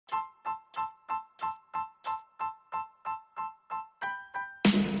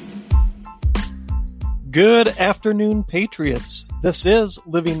Good afternoon, Patriots. This is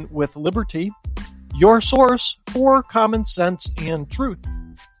Living with Liberty, your source for common sense and truth.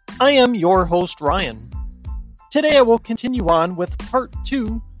 I am your host, Ryan. Today I will continue on with part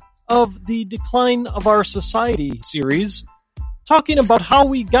 2 of the Decline of Our Society series, talking about how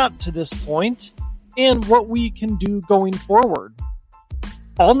we got to this point and what we can do going forward.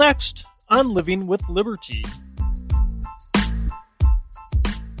 All next on Living with Liberty.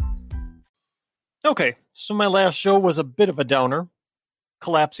 Okay, so my last show was a bit of a downer.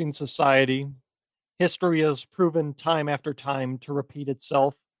 Collapsing society. History has proven time after time to repeat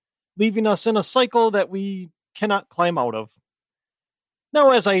itself, leaving us in a cycle that we cannot climb out of. Now,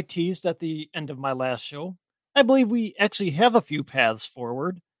 as I teased at the end of my last show, I believe we actually have a few paths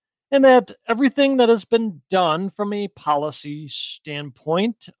forward, and that everything that has been done from a policy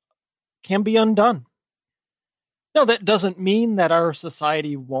standpoint can be undone. Now, that doesn't mean that our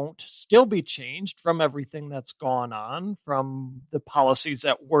society won't still be changed from everything that's gone on, from the policies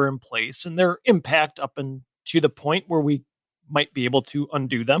that were in place and their impact up and to the point where we might be able to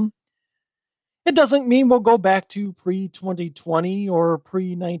undo them. It doesn't mean we'll go back to pre-2020 or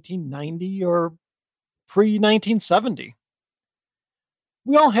pre-1990 or pre-1970.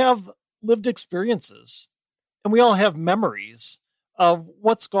 We all have lived experiences, and we all have memories of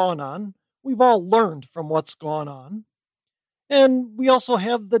what's gone on. We've all learned from what's gone on. And we also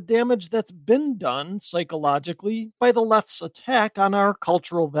have the damage that's been done psychologically by the left's attack on our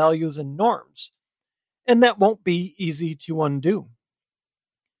cultural values and norms. And that won't be easy to undo.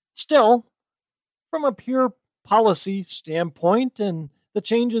 Still, from a pure policy standpoint and the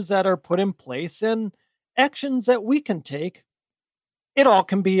changes that are put in place and actions that we can take, it all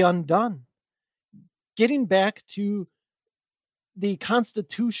can be undone. Getting back to the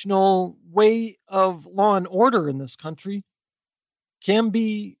constitutional way of law and order in this country can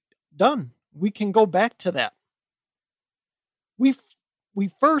be done. We can go back to that. We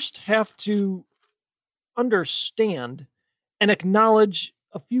first have to understand and acknowledge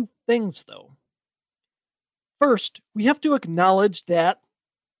a few things, though. First, we have to acknowledge that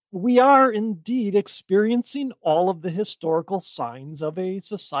we are indeed experiencing all of the historical signs of a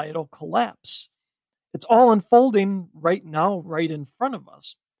societal collapse. It's all unfolding right now, right in front of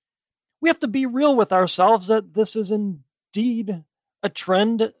us. We have to be real with ourselves that this is indeed a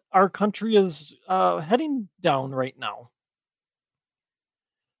trend our country is heading down right now.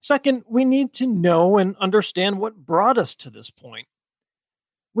 Second, we need to know and understand what brought us to this point.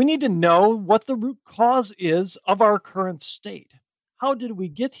 We need to know what the root cause is of our current state. How did we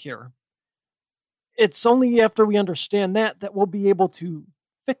get here? It's only after we understand that we'll be able to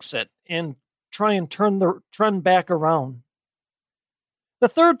fix it and try and turn the trend back around. The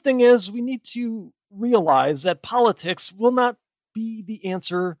third thing is we need to realize that politics will not be the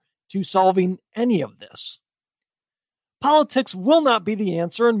answer to solving any of this. Politics will not be the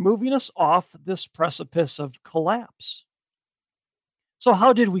answer in moving us off this precipice of collapse. So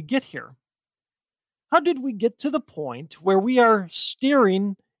how did we get here? How did we get to the point where we are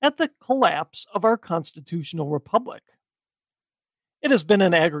staring at the collapse of our constitutional republic? It has been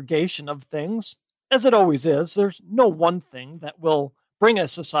an aggregation of things, as it always is. There's no one thing that will bring a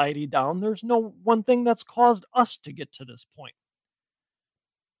society down. There's no one thing that's caused us to get to this point.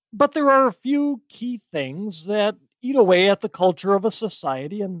 But there are a few key things that eat away at the culture of a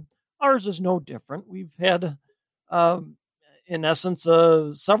society, and ours is no different. We've had, in essence,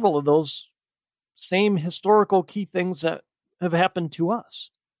 several of those same historical key things that have happened to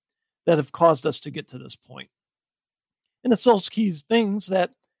us that have caused us to get to this point. And it's those key things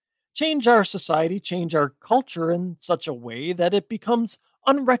that change our society, change our culture in such a way that it becomes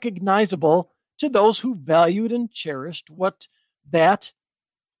unrecognizable to those who valued and cherished what that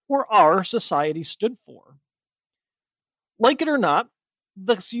or our society stood for. Like it or not,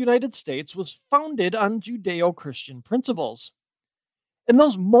 the United States was founded on Judeo-Christian principles. And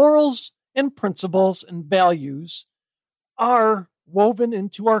those morals and principles and values are woven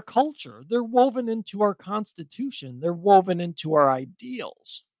into our culture. They're woven into our Constitution. They're woven into our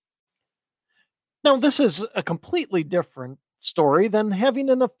ideals. Now, this is a completely different story than having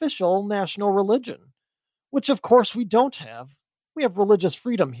an official national religion, which of course we don't have. We have religious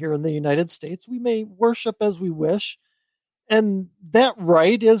freedom here in the United States. We may worship as we wish, and that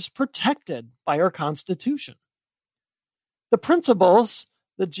right is protected by our Constitution. The principles,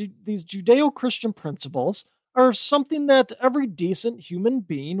 these Judeo-Christian principles, are something that every decent human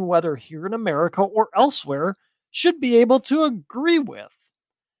being, whether here in America or elsewhere, should be able to agree with,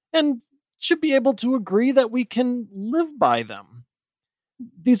 and should be able to agree that we can live by them.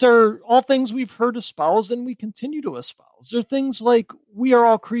 These are all things we've heard espoused and we continue to espouse. They're things like we are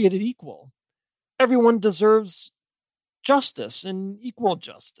all created equal. Everyone deserves justice and equal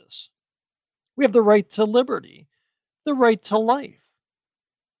justice. We have the right to liberty, the right to life.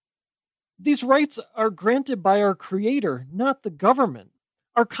 These rights are granted by our Creator, not the government.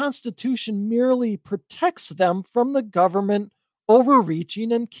 Our Constitution merely protects them from the government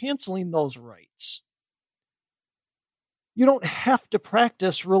overreaching and canceling those rights. You don't have to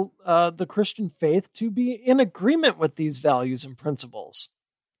practice the Christian faith to be in agreement with these values and principles.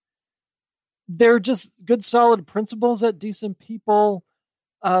 They're just good, solid principles that decent people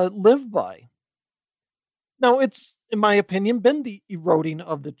live by. Now, it's, in my opinion, been the eroding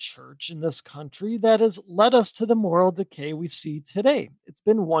of the church in this country that has led us to the moral decay we see today. It's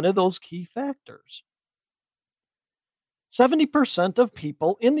been one of those key factors. 70% of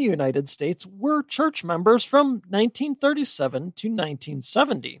people in the United States were church members from 1937 to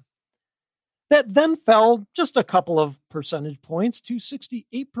 1970. That then fell just a couple of percentage points to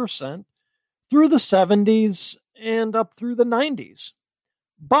 68% through the 70s and up through the 90s.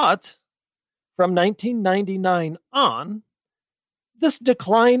 But from 1999 on, this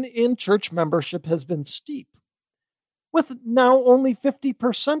decline in church membership has been steep, with now only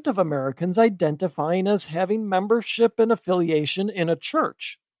 50% of Americans identifying as having membership and affiliation in a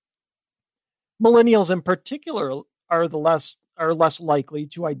church. Millennials in particular are less likely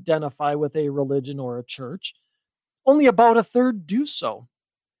to identify with a religion or a church. Only about a third do so.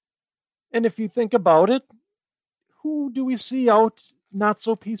 And if you think about it, who do we see out not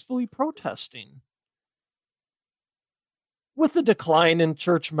so peacefully protesting? With the decline in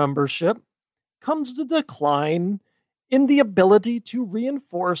church membership comes the decline in the ability to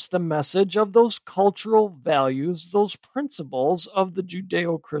reinforce the message of those cultural values, those principles of the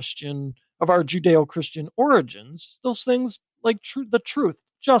our Judeo-Christian origins, those things like the truth,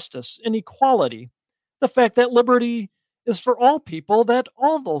 justice, and equality, the fact that liberty is for all people, that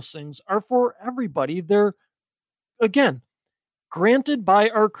all those things are for everybody. They're, again, granted by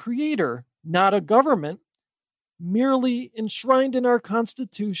our Creator, not a government, merely enshrined in our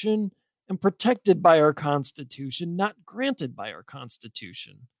Constitution and protected by our Constitution, not granted by our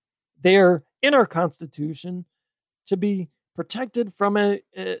Constitution. They are in our Constitution to be protected from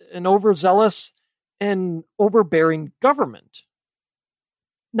an overzealous and overbearing government.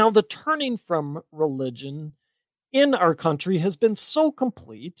 Now, the turning from religion in our country has been so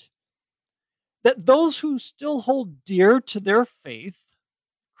complete that those who still hold dear to their faith,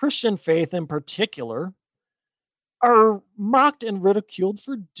 Christian faith in particular, are mocked and ridiculed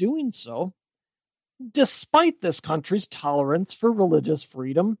for doing so, despite this country's tolerance for religious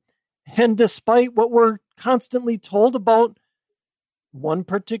freedom, and despite what we're constantly told about one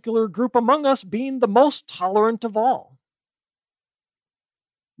particular group among us being the most tolerant of all.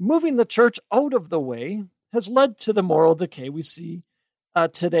 Moving the church out of the way has led to the moral decay we see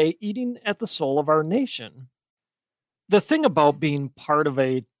today eating at the soul of our nation. The thing about being part of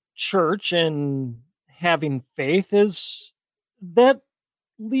a church and having faith is that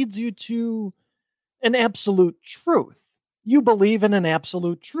leads you to an absolute truth. You believe in an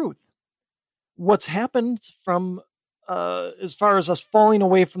absolute truth. What's happened from as far as us falling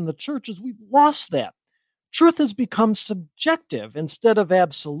away from the church is we've lost that. Truth has become subjective instead of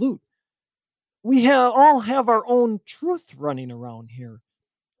absolute. We all have our own truth running around here.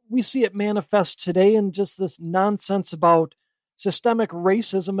 We see it manifest today in just this nonsense about systemic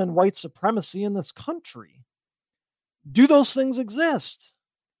racism and white supremacy in this country. Do those things exist?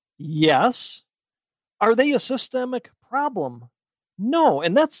 Yes. Are they a systemic problem? No.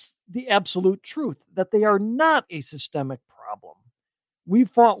 And that's the absolute truth, that they are not a systemic problem. We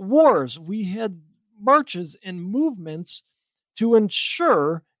fought wars. We had marches and movements to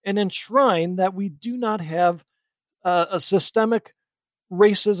ensure and enshrine that we do not have a systemic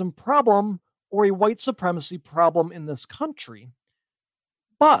racism problem or a white supremacy problem in this country.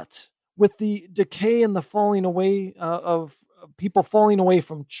 But with the decay and the falling away of people falling away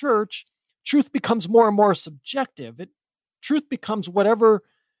from church, truth becomes more and more subjective. Truth becomes whatever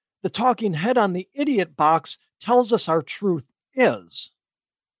the talking head on the idiot box tells us our truth is.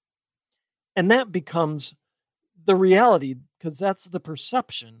 And that becomes the reality, because that's the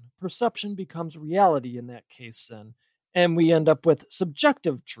perception. Perception becomes reality in that case then. And we end up with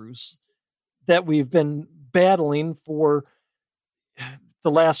subjective truths that we've been battling for the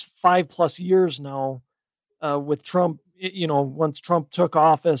last 5+ years now with Trump, once Trump took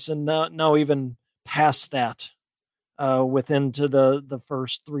office, and now even past that within to the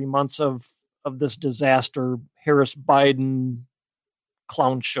first 3 months of this disaster, Harris-Biden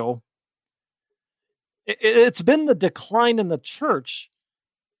clown show. It's been the decline in the church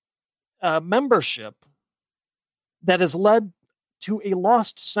membership that has led to a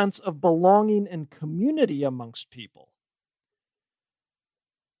lost sense of belonging and community amongst people.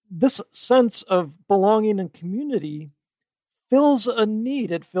 This sense of belonging and community fills a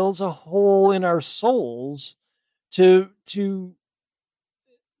need, it fills a hole in our souls to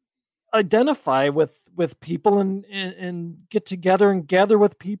identify with people and get together and gather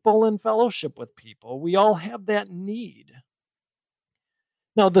with people and fellowship with people. We all have that need.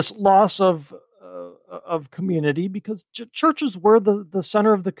 Now, this loss of community, because churches were the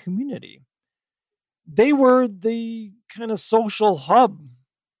center of the community. They were the kind of social hub,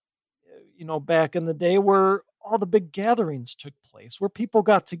 back in the day, where all the big gatherings took place, where people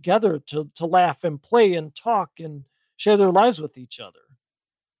got together to laugh and play and talk and share their lives with each other.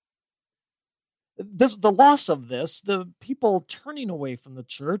 The loss of this, the people turning away from the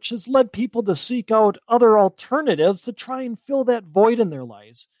church, has led people to seek out other alternatives to try and fill that void in their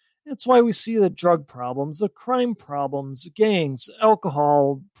lives. That's why we see the drug problems, the crime problems, gangs,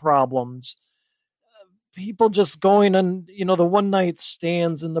 alcohol problems, people just going on, the one night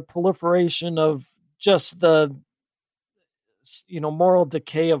stands and the proliferation of just the, moral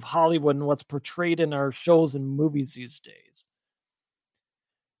decay of Hollywood and what's portrayed in our shows and movies these days.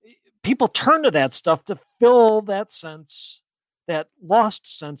 People turn to that stuff to fill that sense, that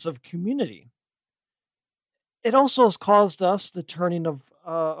lost sense of community. It also has caused us the turning of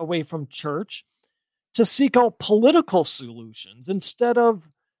away from church to seek out political solutions instead of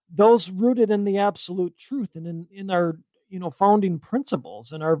those rooted in the absolute truth and in our founding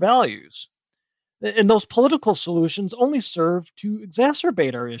principles and our values. And those political solutions only serve to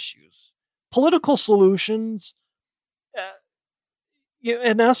exacerbate our issues. Political solutions,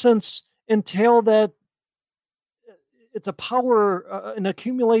 in essence, entail that it's a power, an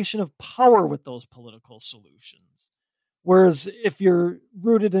accumulation of power with those political solutions. Whereas if you're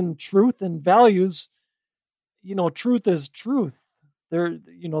rooted in truth and values, truth is truth.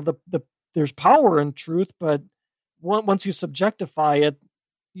 There's power in truth, but once you subjectify it,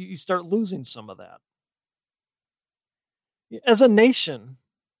 you start losing some of that. As a nation,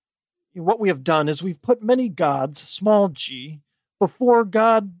 what we have done is we've put many gods, small g, before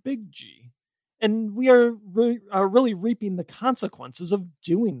God, big G. And we are really reaping the consequences of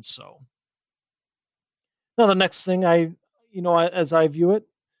doing so. Now, the next thing as I view it,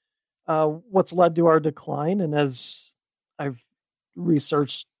 what's led to our decline, and as I've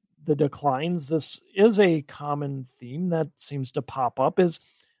researched the declines, this is a common theme that seems to pop up, is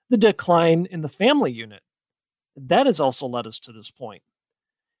the decline in the family unit. That has also led us to this point.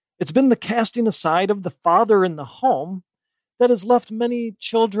 It's been the casting aside of the father in the home that has left many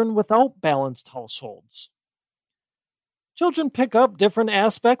children without balanced households. Children pick up different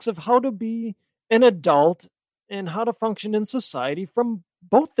aspects of how to be an adult and how to function in society from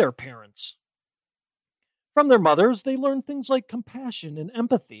both their parents. From their mothers, they learn things like compassion and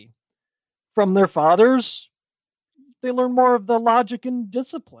empathy. From their fathers, they learn more of the logic and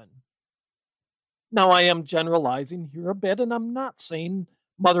discipline. Now, I am generalizing here a bit, and I'm not saying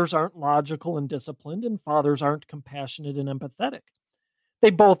mothers aren't logical and disciplined and fathers aren't compassionate and empathetic. They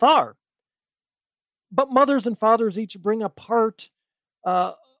both are. But mothers and fathers each bring a part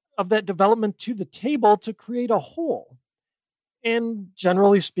of that development to the table to create a whole. And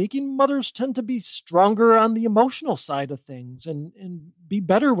generally speaking, mothers tend to be stronger on the emotional side of things and be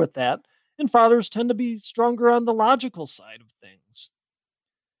better with that. And fathers tend to be stronger on the logical side of things.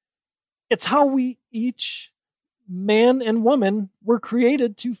 It's how we each, man and woman, were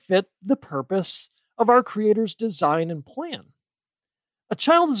created to fit the purpose of our Creator's design and plan. A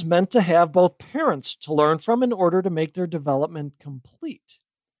child is meant to have both parents to learn from in order to make their development complete.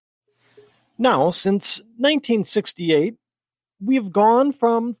 Now, since 1968, we've gone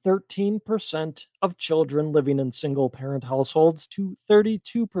from 13% of children living in single-parent households to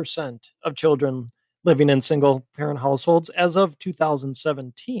 32% of children living in single-parent households as of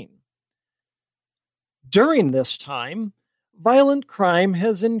 2017. During this time, violent crime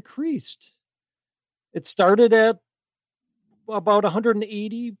has increased. It started at about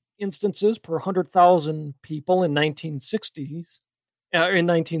 180 instances per 100,000 people in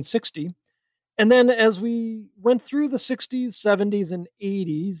 1960. And then as we went through the 60s, 70s, and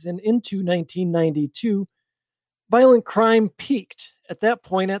 80s and into 1992, violent crime peaked at that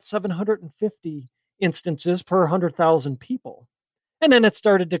point at 750 instances per 100,000 people. And then it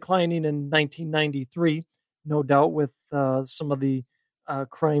started declining in 1993, no doubt with some of the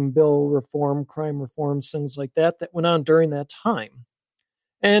crime reforms, things like that went on during that time.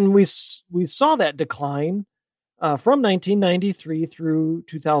 And we saw that decline from 1993 through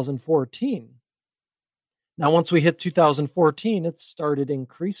 2014. Now, once we hit 2014, it started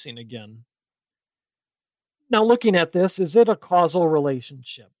increasing again. Now, looking at this, is it a causal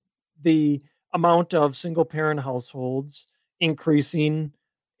relationship? The amount of single parent households increasing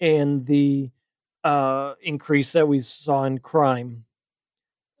and the increase that we saw in crime.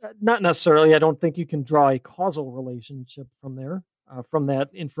 Not necessarily. I don't think you can draw a causal relationship from there, from that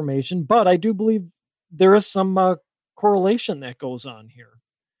information, but I do believe there is some correlation that goes on here.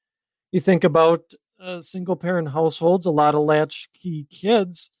 You think about single parent households, a lot of latchkey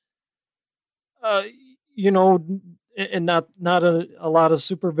kids, uh, you know, and not a lot of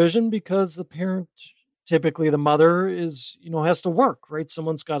supervision because the parent, typically the mother, is has to work, right?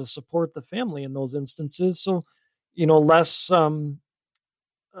 Someone's got to support the family in those instances, so less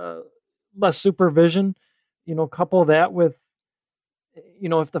uh, less supervision. Couple that with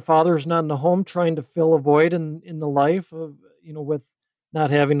if the father's not in the home, trying to fill a void in the life of with not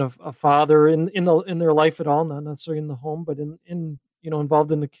having a father in their life at all, not necessarily in the home, but in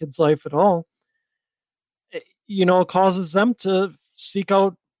involved in the kid's life at all. It causes them to seek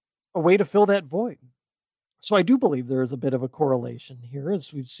out a way to fill that void. So I do believe there is a bit of a correlation here,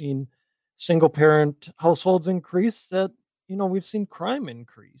 as we've seen single parent households increase, that we've seen crime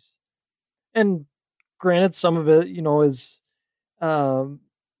increase. And granted, some of it is um,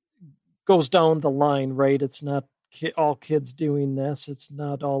 goes down the line, right? It's not all kids doing this. It's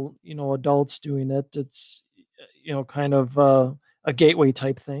not all adults doing it. It's kind of a gateway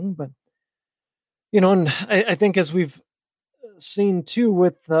type thing. But and I think, as we've seen too,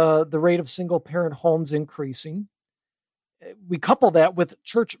 with the rate of single parent homes increasing, we couple that with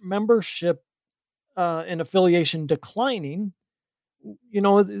church membership and affiliation declining.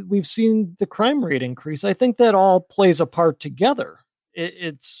 We've seen the crime rate increase. I think that all plays a part together.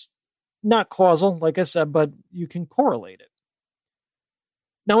 It's not causal, like I said, but you can correlate it.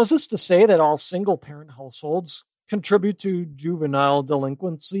 Now, is this to say that all single parent households contribute to juvenile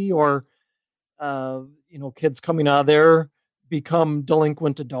delinquency, or kids coming out of there become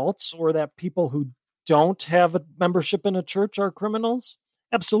delinquent adults, or that people who don't have a membership in a church are criminals?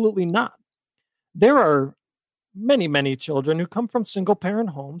 Absolutely not. There are many, many children who come from single parent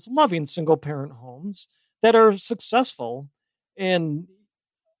homes, loving single parent homes, that are successful. And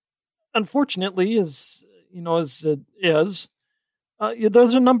unfortunately, as it is,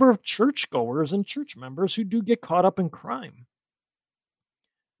 there's a number of churchgoers and church members who do get caught up in crime.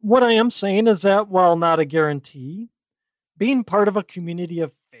 What I am saying is that, while not a guarantee, being part of a community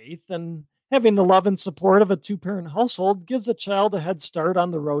of faith and having the love and support of a two-parent household gives a child a head start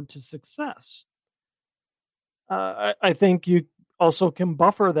on the road to success. I think you also can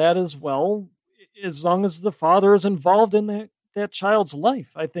buffer that as well, as long as the father is involved in that child's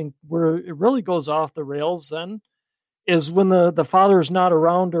life. I think where it really goes off the rails then is when the father is not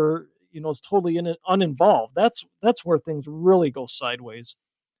around, or is totally uninvolved. That's where things really go sideways.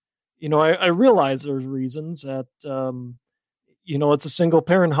 I realize there's reasons that it's a single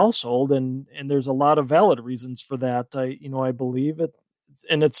parent household, and there's a lot of valid reasons for that. I believe it,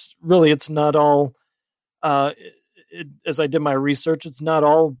 and it's not all. As I did my research, it's not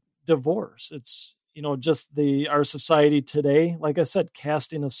all divorce. It's just our society today. Like I said,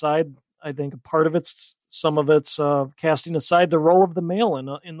 casting aside, I think a part of some of it's casting aside the role of the male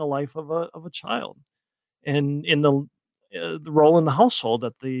in the life of a child, and in the role in the household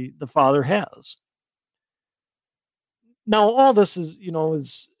that the father has. Now, all this is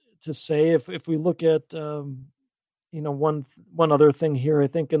to say, if we look at one other thing here, I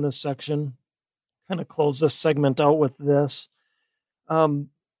think in this section, kind of close this segment out with this.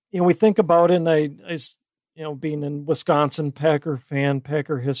 We think about it, and being in Wisconsin, Packer fan,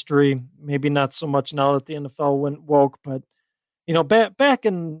 Packer history, maybe not so much now that the NFL went woke, but back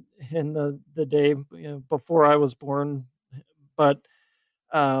in the day, before I was born. But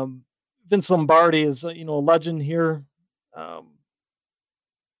Vince Lombardi is a legend here.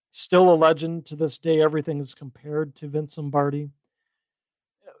 Still a legend to this day. Everything is compared to Vince Lombardi.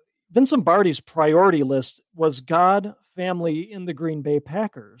 Vince Lombardi's priority list was God, family, in the Green Bay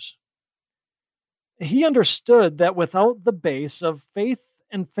Packers. He understood that without the base of faith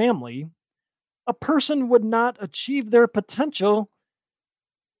and family, a person would not achieve their potential,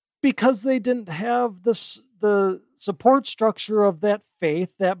 because they didn't have the support structure of that faith,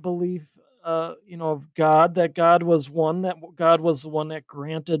 that belief, of God, that God was one, that God was the one that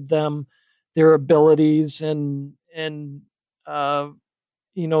granted them their abilities and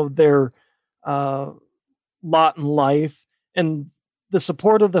their lot in life, and the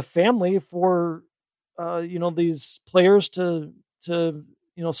support of the family for these players to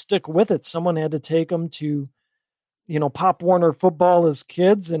stick with it. Someone had to take them to Pop Warner football as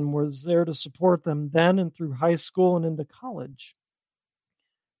kids, and was there to support them then and through high school and into college.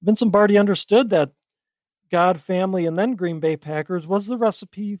 Vince Lombardi understood that God, family, and then Green Bay Packers was the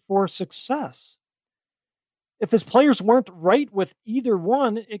recipe for success. If his players weren't right with either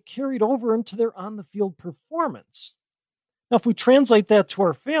one, it carried over into their on the field performance. Now, if we translate that to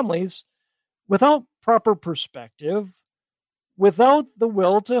our families, without proper perspective, without the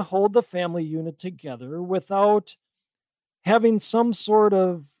will to hold the family unit together, without having some sort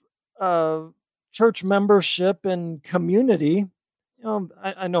of uh, church membership and community,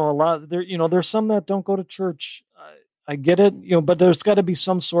 I know a lot there. There's some that don't go to church. I get it, but there's got to be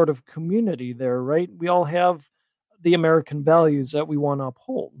some sort of community there, right? We all have the American values that we want to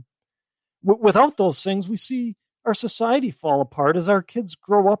uphold. Without those things, we see our society fall apart as our kids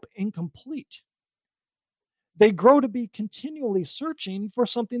grow up incomplete. They grow to be continually searching for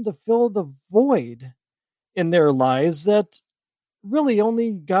something to fill the void in their lives that really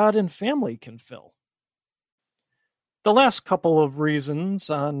only God and family can fill. The last couple of reasons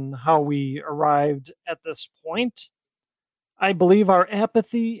on how we arrived at this point, I believe, are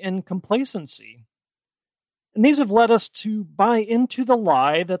apathy and complacency. And these have led us to buy into the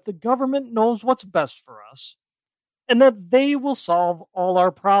lie that the government knows what's best for us and that they will solve all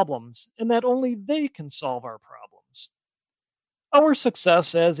our problems and that only they can solve our problems. Our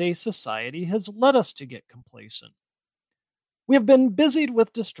success as a society has led us to get complacent. We have been busied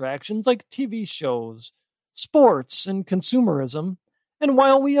with distractions like TV shows, sports, and consumerism, and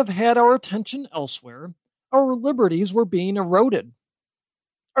while we have had our attention elsewhere, our liberties were being eroded.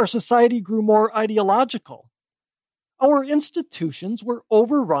 Our society grew more ideological. Our institutions were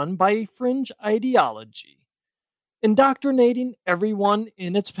overrun by a fringe ideology, indoctrinating everyone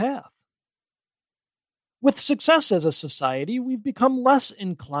in its path. With success as a society, we've become less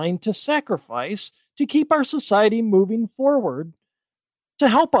inclined to sacrifice to keep our society moving forward, to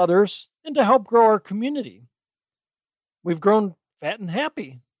help others, and to help grow our community. We've grown fat and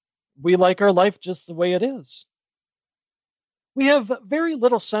happy. We like our life just the way it is. We have very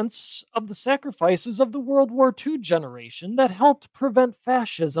little sense of the sacrifices of the World War II generation that helped prevent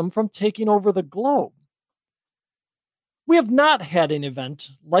fascism from taking over the globe. We have not had an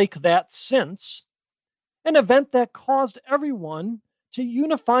event like that since, an event that caused everyone to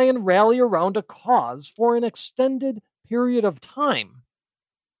unify and rally around a cause for an extended period of time.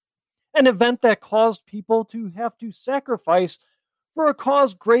 An event that caused people to have to sacrifice for a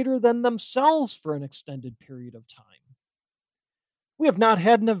cause greater than themselves for an extended period of time. We have not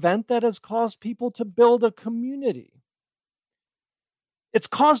had an event that has caused people to build a community. It's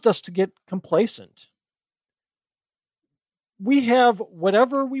caused us to get complacent. We have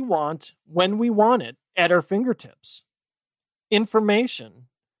whatever we want when we want it at our fingertips. Information,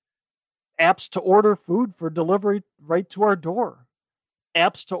 apps to order food for delivery right to our door,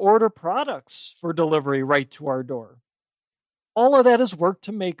 apps to order products for delivery right to our door. All of that is work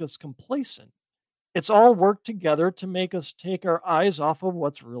to make us complacent. It's all worked together to make us take our eyes off of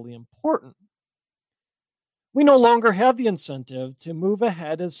what's really important. We no longer have the incentive to move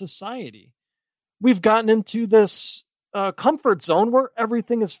ahead as society. We've gotten into this comfort zone where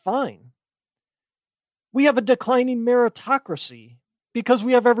everything is fine. We have a declining meritocracy because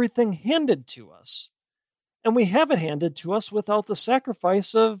we have everything handed to us. And we have it handed to us without the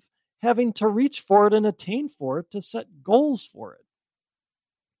sacrifice of having to reach for it and attain for it to set goals for it.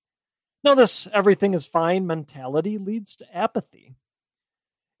 Now, this everything is fine mentality leads to apathy.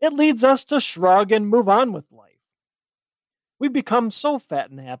 It leads us to shrug and move on with life. We become so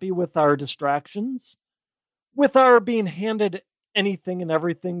fat and happy with our distractions, with our being handed anything and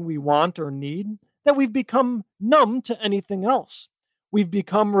everything we want or need, that we've become numb to anything else. We've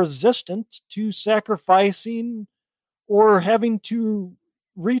become resistant to sacrificing or having to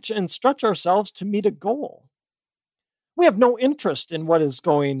reach and stretch ourselves to meet a goal. We have no interest in what is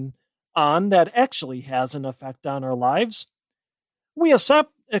going on that actually has an effect on our lives. We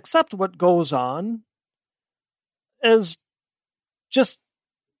accept what goes on as just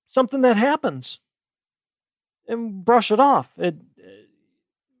something that happens and brush it off.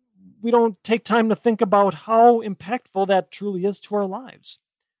 We don't take time to think about how impactful that truly is to our lives.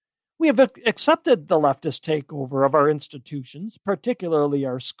 We have accepted the leftist takeover of our institutions, particularly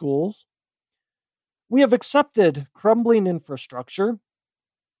our schools. We have accepted crumbling infrastructure.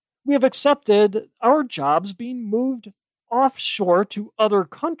 We have accepted our jobs being moved offshore to other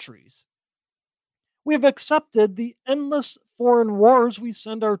countries. We have accepted the endless foreign wars we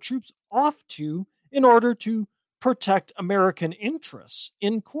send our troops off to in order to protect American interests,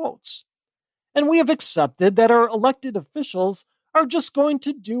 in quotes. And we have accepted that our elected officials are just going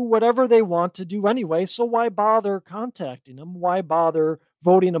to do whatever they want to do anyway, so why bother contacting them? Why bother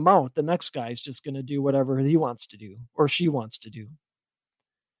voting them out? The next guy's just going to do whatever he wants to do or she wants to do.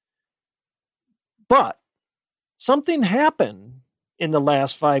 But Something happened in the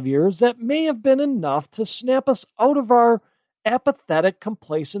last 5 years that may have been enough to snap us out of our apathetic,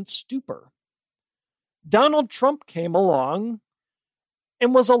 complacent stupor. Donald Trump came along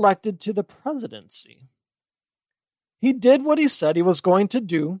and was elected to the presidency. He did what he said he was going to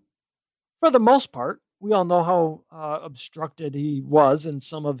do for the most part. We all know how obstructed he was in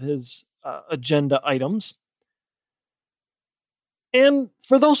some of his agenda items. And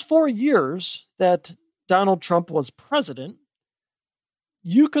for those 4 years that Donald Trump was president,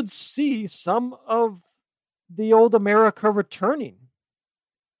 you could see some of the old America returning.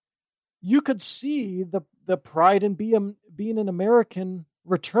 You could see the pride in being an American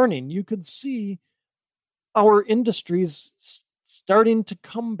returning. You could see our industries starting to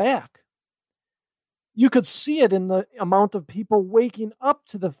come back. You could see it in the amount of people waking up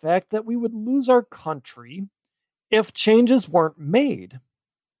to the fact that we would lose our country if changes weren't made.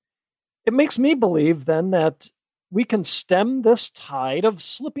 It makes me believe then that we can stem this tide of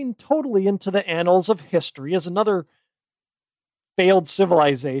slipping totally into the annals of history as another failed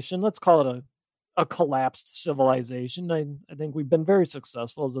civilization. Let's call it a collapsed civilization. I think we've been very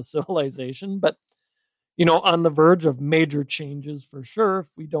successful as a civilization, but on the verge of major changes for sure if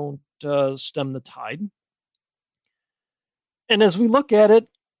we don't stem the tide. And as we look at it,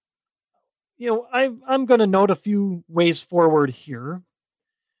 I'm going to note a few ways forward here.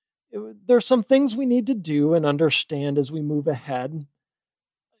 There's some things we need to do and understand as we move ahead.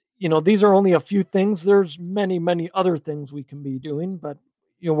 These are only a few things. There's many, many other things we can be doing, but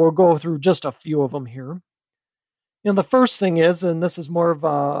we'll go through just a few of them here. The first thing is, and this is more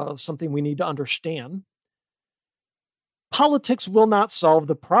of something we need to understand, politics will not solve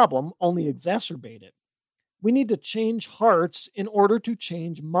the problem, only exacerbate it. We need to change hearts in order to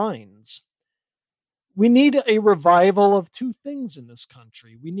change minds. We need a revival of two things in this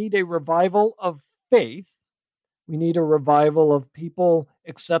country. We need a revival of faith. We need a revival of people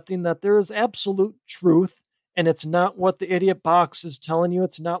accepting that there is absolute truth, and it's not what the idiot box is telling you.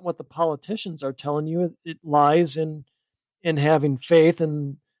 It's not what the politicians are telling you. It lies in having faith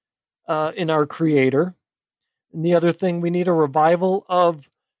in our Creator. And the other thing, we need a revival of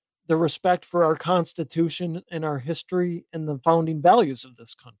the respect for our Constitution and our history and the founding values of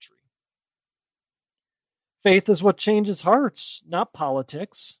this country. Faith is what changes hearts, not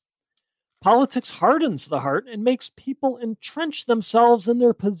politics. Politics hardens the heart and makes people entrench themselves in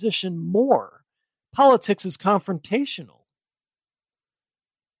their position more. Politics is confrontational.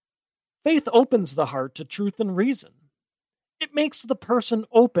 Faith opens the heart to truth and reason. It makes the person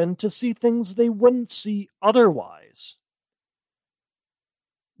open to see things they wouldn't see otherwise.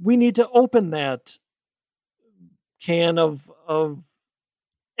 We need to open that can of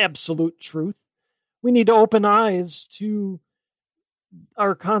absolute truth. We need to open eyes to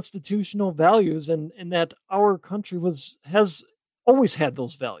our constitutional values and that our country has always had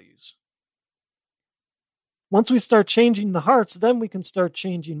those values. Once we start changing the hearts, then we can start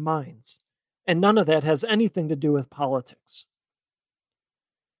changing minds. And none of that has anything to do with politics.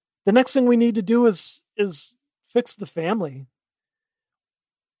 The next thing we need to do is fix the family.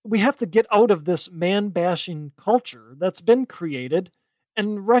 We have to get out of this man-bashing culture that's been created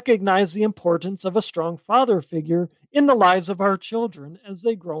and recognize the importance of a strong father figure in the lives of our children as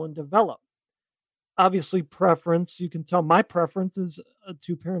they grow and develop. Obviously, preference, you can tell my preference is a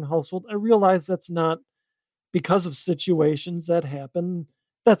two-parent household. I realize that's not because of situations that happen.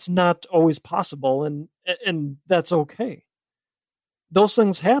 That's not always possible, and that's okay. Those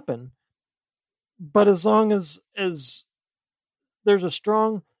things happen. But as long as there's a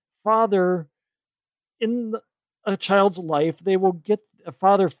strong father in a child's life, they will get a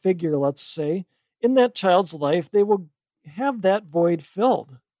father figure, let's say, in that child's life, they will have that void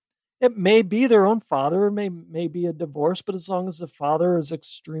filled. It may be their own father, it may be a divorce, but as long as the father is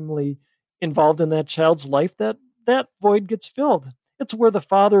extremely involved in that child's life, that void gets filled. It's where the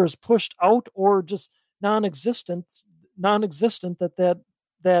father is pushed out or just non-existent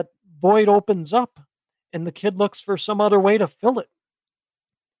that void opens up and the kid looks for some other way to fill it.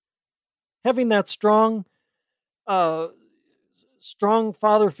 Having that strong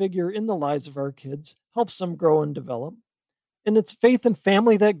father figure in the lives of our kids helps them grow and develop. And it's faith and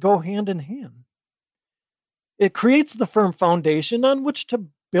family that go hand in hand. It creates the firm foundation on which to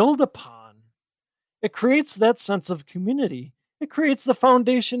build upon. It creates that sense of community. It creates the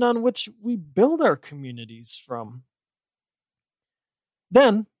foundation on which we build our communities from.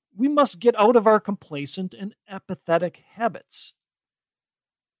 Then we must get out of our complacent and apathetic habits.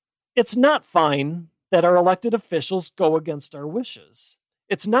 It's not fine that our elected officials go against our wishes.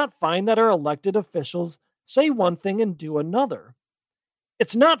 It's not fine that our elected officials say one thing and do another.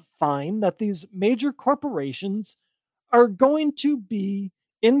 It's not fine that these major corporations are going to be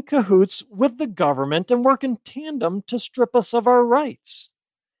in cahoots with the government and work in tandem to strip us of our rights.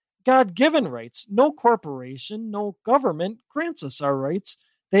 God given rights. No corporation, no government grants us our rights.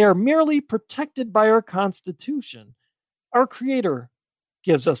 They are merely protected by our Constitution. Our Creator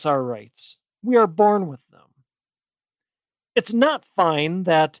gives us our rights. We are born with them. It's not fine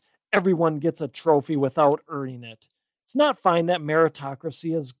that everyone gets a trophy without earning it. It's not fine that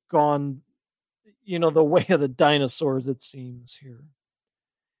meritocracy has gone, the way of the dinosaurs, it seems here.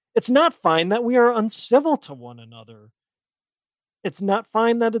 It's not fine that we are uncivil to one another. It's not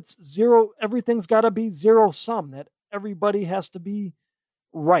fine that it's zero, everything's got to be zero sum, that everybody has to be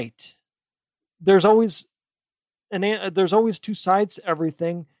right. There's always there's always two sides to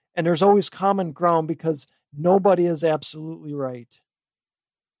everything, and there's always common ground because nobody is absolutely right.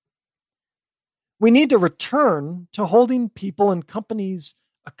 We need to return to holding people and companies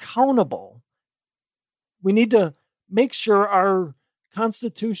accountable. We need to make sure our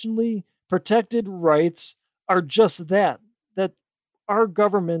constitutionally protected rights are just that our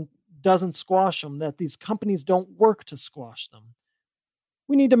government doesn't squash them, that these companies don't work to squash them.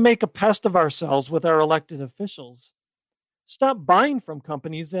 We need to make a pest of ourselves with our elected officials. Stop buying from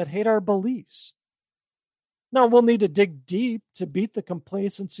companies that hate our beliefs. Now, we'll need to dig deep to beat the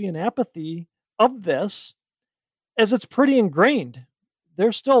complacency and apathy of this, as it's pretty ingrained.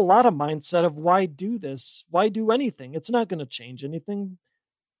 There's still a lot of mindset of why do this? Why do anything? It's not going to change anything.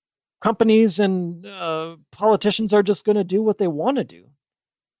 Companies and politicians are just going to do what they want to do.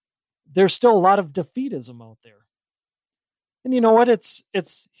 There's still a lot of defeatism out there. And you know what? It's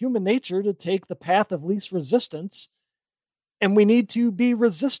human nature to take the path of least resistance, and we need to be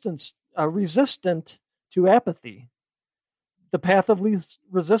resistant to apathy. The path of least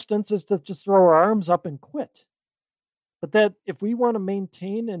resistance is to just throw our arms up and quit. But that if we want to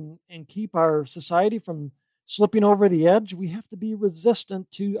maintain and keep our society from slipping over the edge, we have to be resistant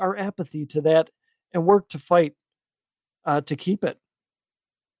to our apathy to that and work to fight to keep it.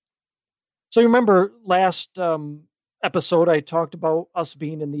 So you remember last episode, I talked about us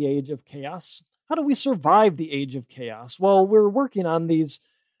being in the age of chaos. How do we survive the age of chaos? Well, we're working on these,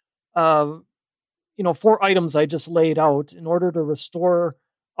 4 items I just laid out in order to restore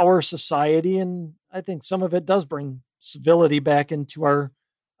our society, and I think some of it does bring civility back into our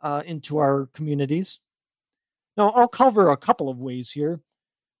communities. Now, I'll cover a couple of ways here.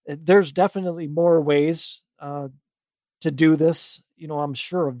 There's definitely more ways to do this. I'm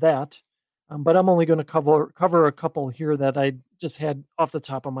sure of that. But I'm only going to cover a couple here that I just had off the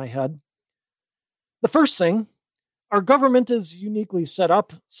top of my head. The first thing, our government is uniquely set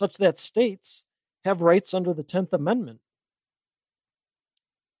up such that states have rights under the 10th Amendment.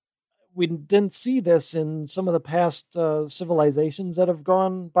 We didn't see this in some of the past civilizations that have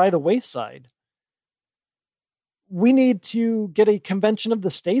gone by the wayside. We need to get a convention of the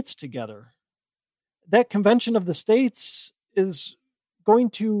states together. That convention of the states is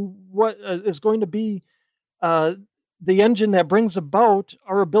going to be the engine that brings about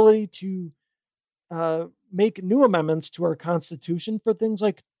our ability to make new amendments to our Constitution for things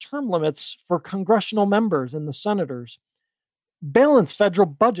like term limits for congressional members and the senators, balance federal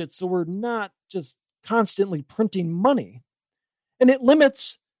budgets so we're not just constantly printing money, and it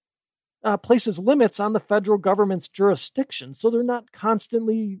places limits on the federal government's jurisdiction so they're not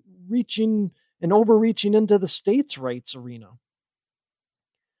constantly reaching and overreaching into the states' rights arena.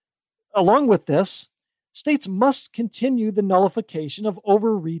 Along with this, states must continue the nullification of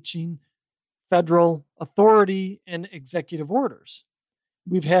overreaching federal authority and executive orders.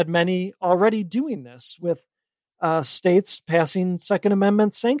 We've had many already doing this with states passing Second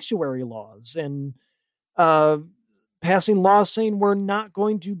Amendment sanctuary laws and passing laws saying we're not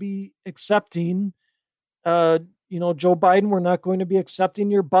going to be accepting, Joe Biden, we're not going to be accepting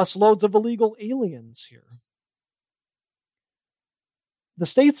your busloads of illegal aliens here. The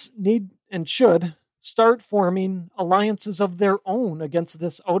states need and should start forming alliances of their own against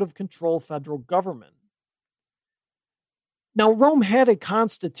this out-of-control federal government. Now, Rome had a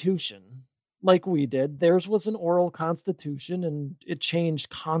constitution like we did. Theirs was an oral constitution, and it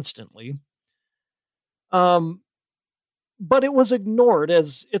changed constantly. But it was ignored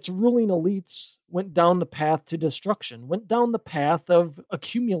as its ruling elites went down the path to destruction, went down the path of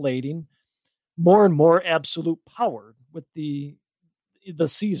accumulating more and more absolute power with the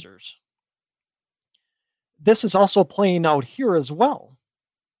Caesars. This is also playing out here as well.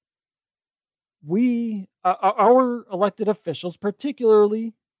 Our elected officials,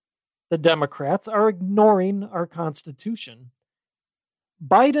 particularly the Democrats, are ignoring our Constitution.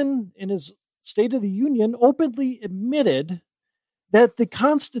 Biden, in his State of the Union, openly admitted that the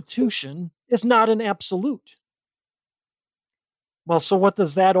Constitution is not an absolute. Well, so what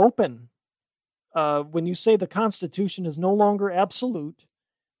does that open? When you say the Constitution is no longer absolute,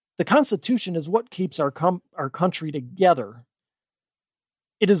 the Constitution is what keeps our country together.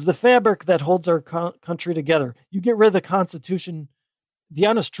 It is the fabric that holds our country together. You get rid of the Constitution, the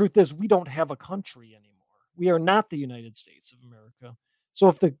honest truth is we don't have a country anymore. We are not the United States of America. So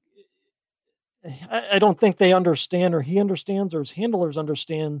if I don't think they understand, or he understands, or his handlers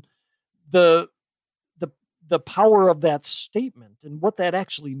understand the the power of that statement and what that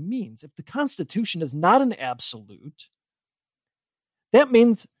actually means. If the Constitution is not an absolute, that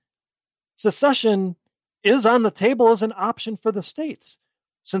means secession is on the table as an option for the states,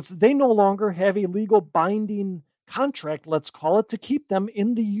 since they no longer have a legal binding contract, let's call it, to keep them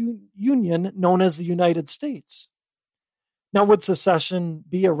in the union known as the United States. Now, would secession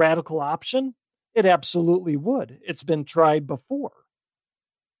be a radical option? It absolutely would. It's been tried before.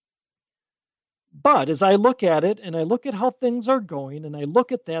 But as I look at it, and I look at how things are going, and I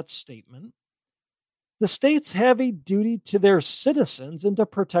look at that statement, the states have a duty to their citizens and to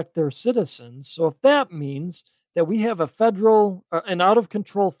protect their citizens. So if that means that we have an out of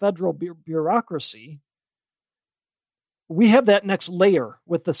control federal bureaucracy, we have that next layer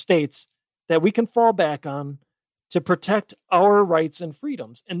with the states that we can fall back on to protect our rights and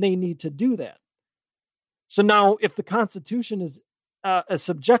freedoms, and they need to do that. So now, if the Constitution is a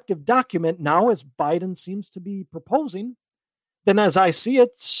subjective document now, as Biden seems to be proposing, then as I see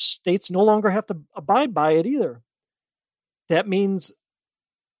it, states no longer have to abide by it either. That means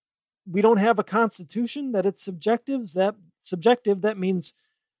we don't have a constitution that it's subjective. That means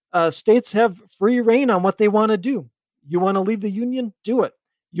states have free reign on what they want to do. You want to leave the union? Do it.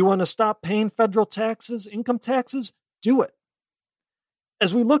 You want to stop paying federal taxes, income taxes? Do it.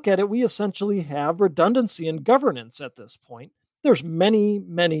 As we look at it, we essentially have redundancy in governance at this point. There's many,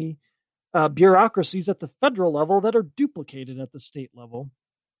 many bureaucracies at the federal level that are duplicated at the state level.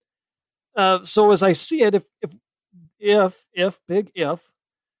 So as I see it, if big if,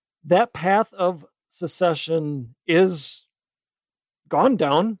 that path of secession is gone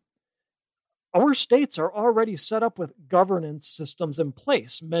down, our states are already set up with governance systems in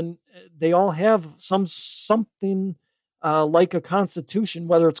place. They all have something like a constitution,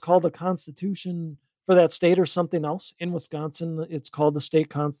 whether it's called a constitution for that state or something else. In Wisconsin, it's called the state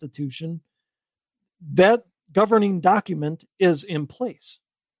constitution. That governing document is in place.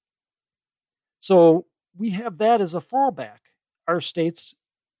 So we have that as a fallback. Our states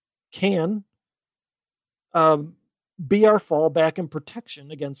can be our fallback and protection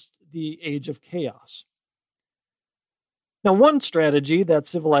against the age of chaos. Now, one strategy that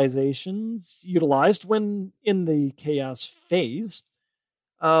civilizations utilized when in the chaos phase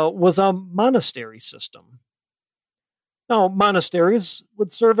was a monastery system. Now, monasteries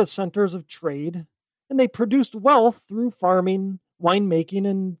would serve as centers of trade, and they produced wealth through farming, winemaking,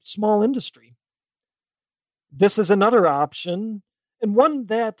 and small industry. This is another option, and one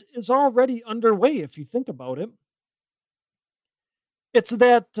that is already underway if you think about it. It's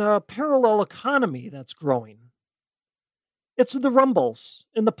that parallel economy that's growing. It's the Rumbles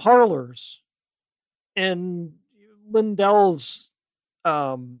and the Parlors and Lindell's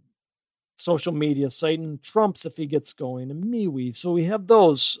social media site, and Trump's if he gets going, and MeWe. So we have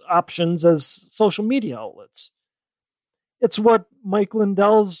those options as social media outlets. It's what Mike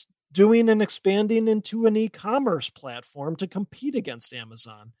Lindell's doing and expanding into an e-commerce platform to compete against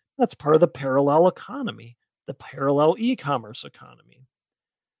Amazon. That's part of the parallel economy, the parallel e-commerce economy.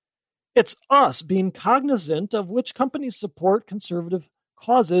 It's us being cognizant of which companies support conservative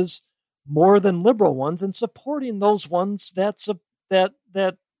causes more than liberal ones, and supporting those ones that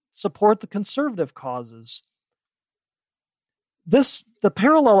support the conservative causes. The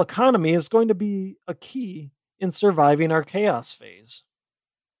parallel economy is going to be a key in surviving our chaos phase,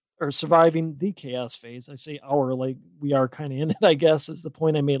 or surviving the chaos phase. I say our, like we are kind of in it, I guess, is the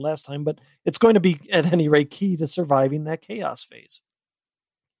point I made last time, but it's going to be at any rate key to surviving that chaos phase.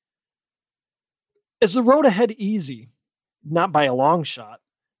 Is the road ahead easy? Not by a long shot.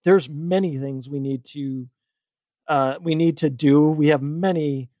 There's many things we need to do. We have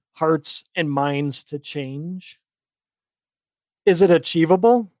many hearts and minds to change. Is it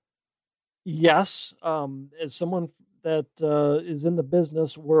achievable? Yes. As someone that is in the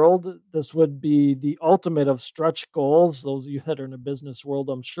business world, this would be the ultimate of stretch goals. Those of you that are in the business world,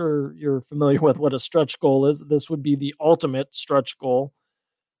 I'm sure you're familiar with what a stretch goal is. This would be the ultimate stretch goal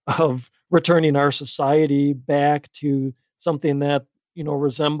of returning our society back to something that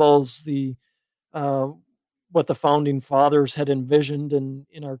resembles the what the founding fathers had envisioned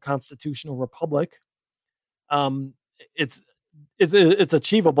in our constitutional republic. It's it's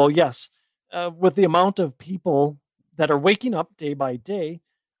achievable, yes. With the amount of people that are waking up day by day,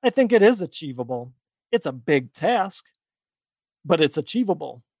 I think it is achievable. It's a big task, but it's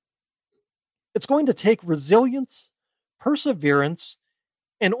achievable. It's going to take resilience, perseverance,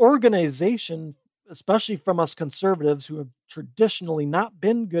 and organization, especially from us conservatives who have traditionally not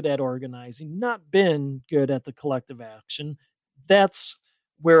been good at organizing, not been good at the collective action. That's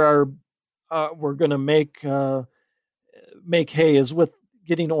where we're going to make hay, is with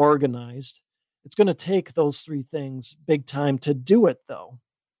getting organized. It's going to take those three things big time to do it, though.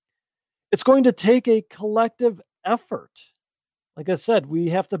 It's going to take a collective effort. Like I said, we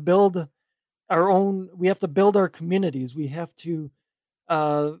have to build our communities. We have to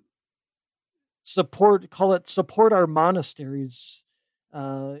support our monasteries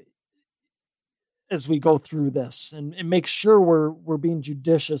as we go through this, and make sure we're being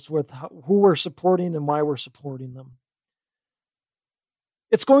judicious with who we're supporting and why we're supporting them.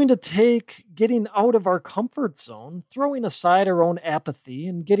 It's going to take getting out of our comfort zone, throwing aside our own apathy,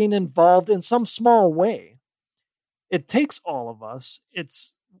 and getting involved in some small way. It takes all of us. It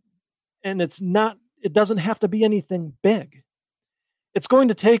doesn't have to be anything big. It's going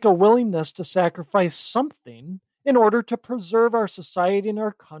to take a willingness to sacrifice something in order to preserve our society and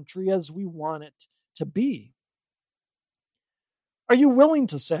our country as we want it to be. Are you willing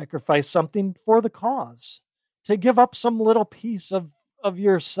to sacrifice something for the cause? To give up some little piece of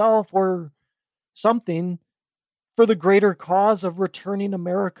yourself or something for the greater cause of returning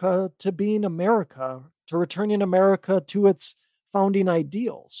America to being America, to returning America to its founding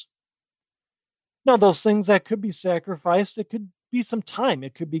ideals? Now, those things that could be sacrificed, it could be some time.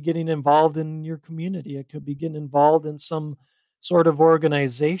 It could be getting involved in your community. It could be getting involved in some sort of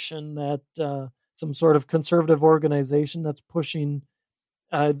organization some sort of conservative organization that's pushing,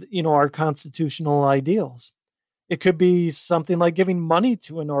 our constitutional ideals. It could be something like giving money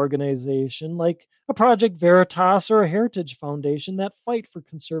to an organization like a Project Veritas or a Heritage Foundation that fight for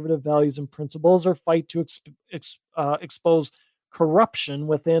conservative values and principles, or fight to expose corruption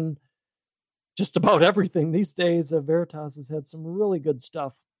within just about everything these days. Veritas has had some really good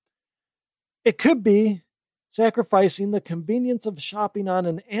stuff. It could be sacrificing the convenience of shopping on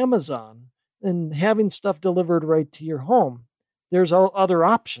an Amazon and having stuff delivered right to your home. There's other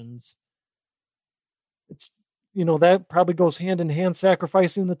options. That probably goes hand in hand,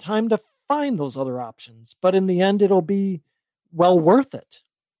 sacrificing the time to find those other options. But in the end, it'll be well worth it.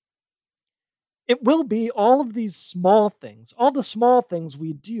 It will be all of these small things, all the small things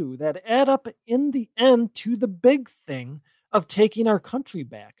we do that add up in the end to the big thing of taking our country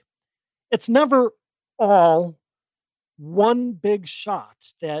back. It's never all one big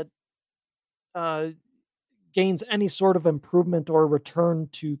shot that gains any sort of improvement or return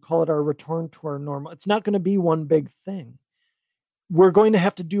to our normal. It's not going to be one big thing. We're going to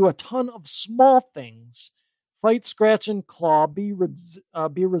have to do a ton of small things, fight, scratch, and claw, be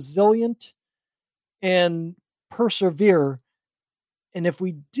resilient, and persevere. And if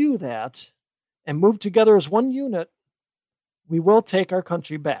we do that and move together as one unit, we will take our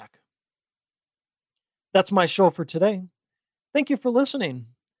country back. That's my show for today. Thank you for listening.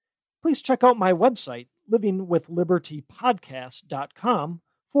 Please check out my website, livingwithlibertypodcast.com,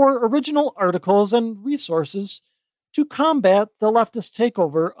 for original articles and resources to combat the leftist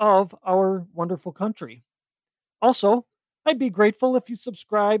takeover of our wonderful country. Also, I'd be grateful if you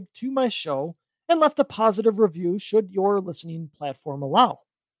subscribed to my show and left a positive review should your listening platform allow.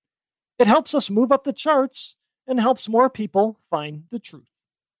 It helps us move up the charts and helps more people find the truth.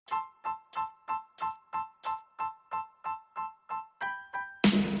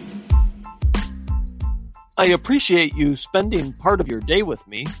 I appreciate you spending part of your day with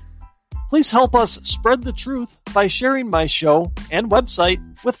me. Please help us spread the truth by sharing my show and website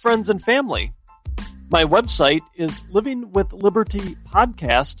with friends and family. My website is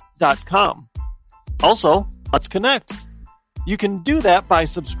livingwithlibertypodcast.com. Also, let's connect. You can do that by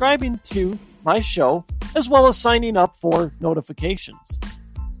subscribing to my show as well as signing up for notifications.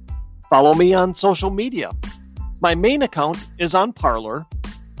 Follow me on social media. My main account is on Parler.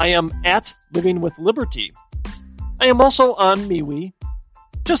 I am at Living with Liberty. I am also on MeWe.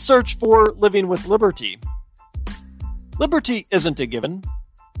 Just search for Living with Liberty. Liberty isn't a given.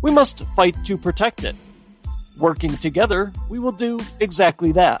 We must fight to protect it. Working together, we will do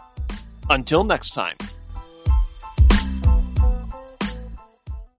exactly that. Until next time.